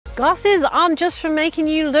Glasses aren't just for making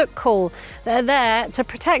you look cool, they're there to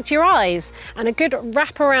protect your eyes, and a good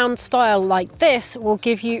wraparound style like this will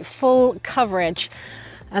give you full coverage.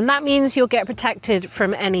 And that means you'll get protected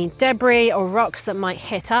from any debris or rocks that might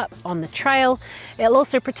hit up on the trail. It'll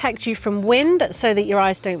also protect you from wind so that your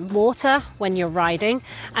eyes don't water when you're riding.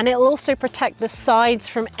 And it'll also protect the sides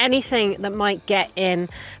from anything that might get in,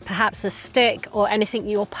 perhaps a stick or anything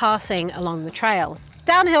you're passing along the trail.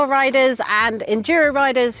 Downhill riders and enduro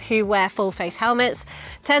riders who wear full face helmets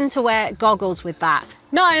tend to wear goggles with that.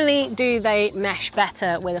 Not only do they mesh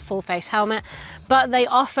better with a full face helmet, but they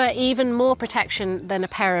offer even more protection than a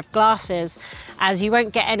pair of glasses, as you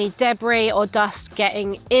won't get any debris or dust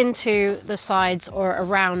getting into the sides or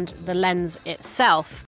around the lens itself.